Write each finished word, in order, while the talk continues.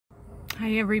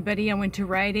Hi everybody, I went to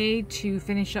Rite-Aid to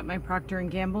finish up my Procter &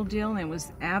 Gamble deal and it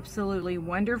was absolutely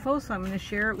wonderful, so I'm going to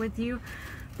share it with you.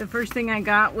 The first thing I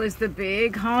got was the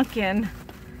big honkin'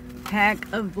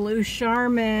 pack of blue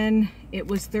Charmin. It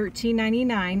was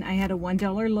 $13.99. I had a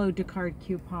 $1 load to card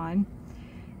coupon.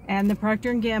 And the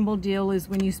Procter & Gamble deal is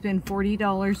when you spend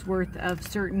 $40 worth of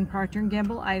certain Procter &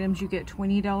 Gamble items, you get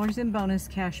 $20 in bonus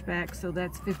cash back, so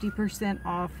that's 50%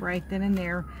 off right then and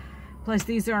there. Plus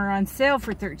these are on sale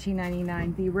for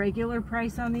 $13.99. The regular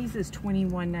price on these is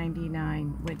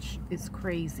 $21.99, which is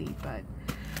crazy, but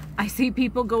I see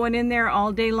people going in there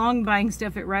all day long buying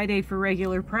stuff at Rite-Aid for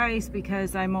regular price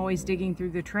because I'm always digging through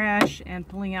the trash and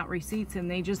pulling out receipts, and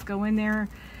they just go in there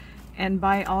and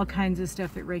buy all kinds of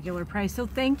stuff at regular price. So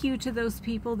thank you to those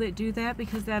people that do that,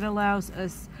 because that allows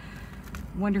us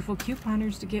wonderful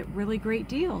couponers to get really great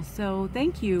deals. So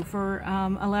thank you for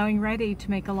allowing Rite-Aid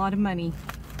to make a lot of money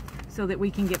so that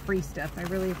we can get free stuff. I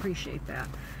really appreciate that.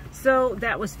 So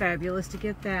that was fabulous to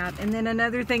get that. And then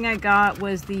another thing I got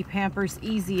was the Pampers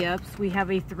Easy Ups. We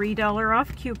have a $3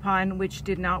 off coupon, which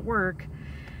did not work.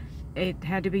 It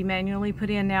had to be manually put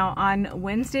in. Now on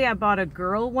Wednesday I bought a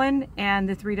girl one and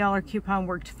the $3 coupon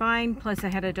worked fine, plus I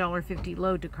had a $1.50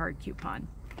 load to card coupon.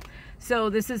 So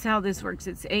this is how this works.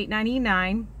 It's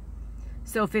 $8.99,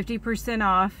 so 50%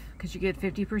 off, because you get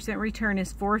 50% return,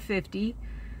 is $4.50.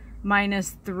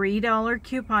 minus $3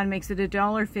 coupon makes it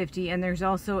 $1.50, and there's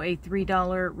also a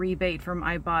 $3 rebate from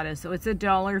Ibotta, so it's a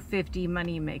 $1.50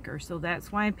 money maker. So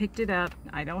that's why I picked it up.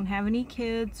 I don't have any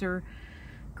kids or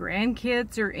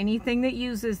grandkids or anything that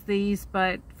uses these,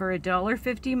 but for a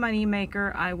 $1.50 money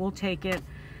maker, I will take it.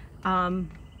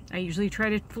 I usually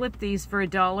try to flip these for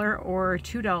 $1 or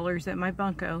 $2 at my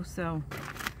bunko, so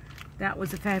that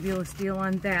was a fabulous deal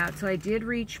on that. So I did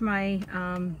reach my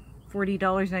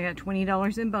 $40 and I got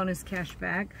 $20 in bonus cash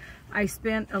back. I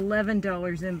spent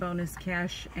 $11 in bonus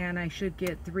cash and I should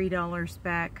get $3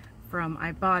 back from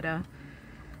Ibotta.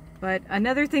 But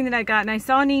another thing that I got, and I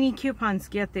saw Nene Coupons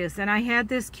get this, and I had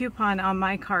this coupon on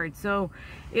my card. So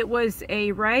it was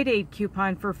a Rite-Aid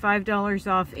coupon for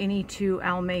 $5 off any two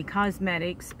Almay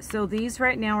cosmetics. So these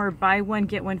right now are buy one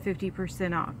get one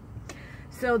 50% off.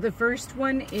 So the first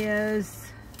one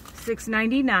is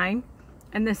 $6.99.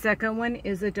 and the second one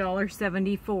is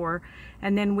 $1.74,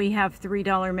 and then we have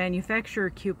 $3 manufacturer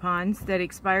coupons that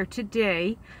expire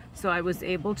today, so I was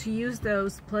able to use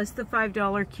those, plus the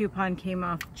 $5 coupon came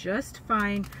off just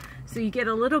fine, so you get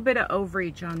a little bit of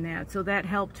overage on that, so that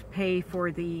helped pay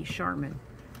for the Charmin.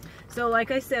 So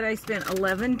like I said, I spent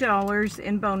 $11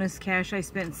 in bonus cash. I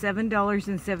spent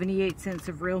 $7.78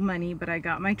 of real money, but I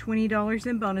got my $20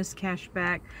 in bonus cash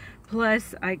back,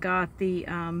 plus I got the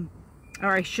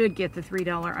or I should get the $3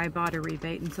 Ibotta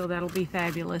rebate, and so that'll be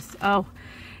fabulous. Oh,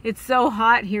 it's so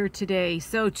hot here today.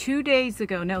 So 3 days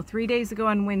ago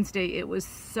on Wednesday, it was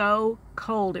so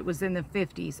cold. It was in the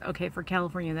 50s. Okay, for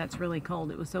California, that's really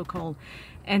cold. It was so cold.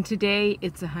 And today,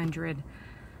 it's 100.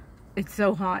 It's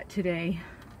so hot today.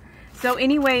 So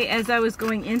anyway, as I was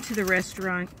going into the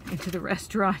restaurant,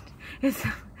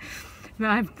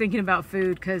 I'm thinking about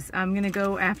food, because I'm going to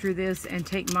go after this and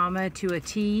take Mama to a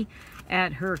tea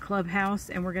at her clubhouse,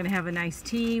 and we're going to have a nice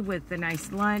tea with a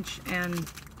nice lunch, and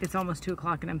it's almost 2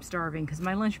 o'clock and I'm starving because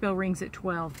my lunch bell rings at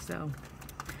 12. So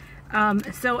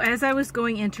as I was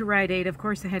going into Rite-Aid, of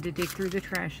course I had to dig through the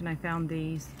trash, and I found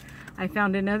these. I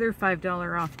found another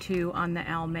 $5 off too on the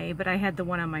Almay, but I had the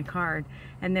one on my card,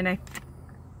 and then I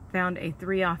found a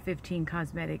 3 off 15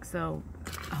 cosmetics, so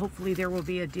hopefully there will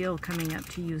be a deal coming up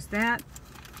to use that.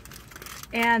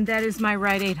 And that is my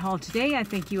Rite-Aid haul today. I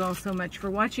thank you all so much for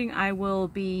watching. I will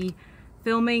be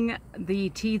filming the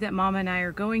tea that Mama and I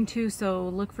are going to, so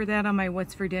look for that on my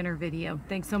What's for Dinner video.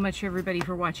 Thanks so much everybody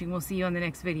for watching. We'll see you on the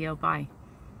next video. Bye.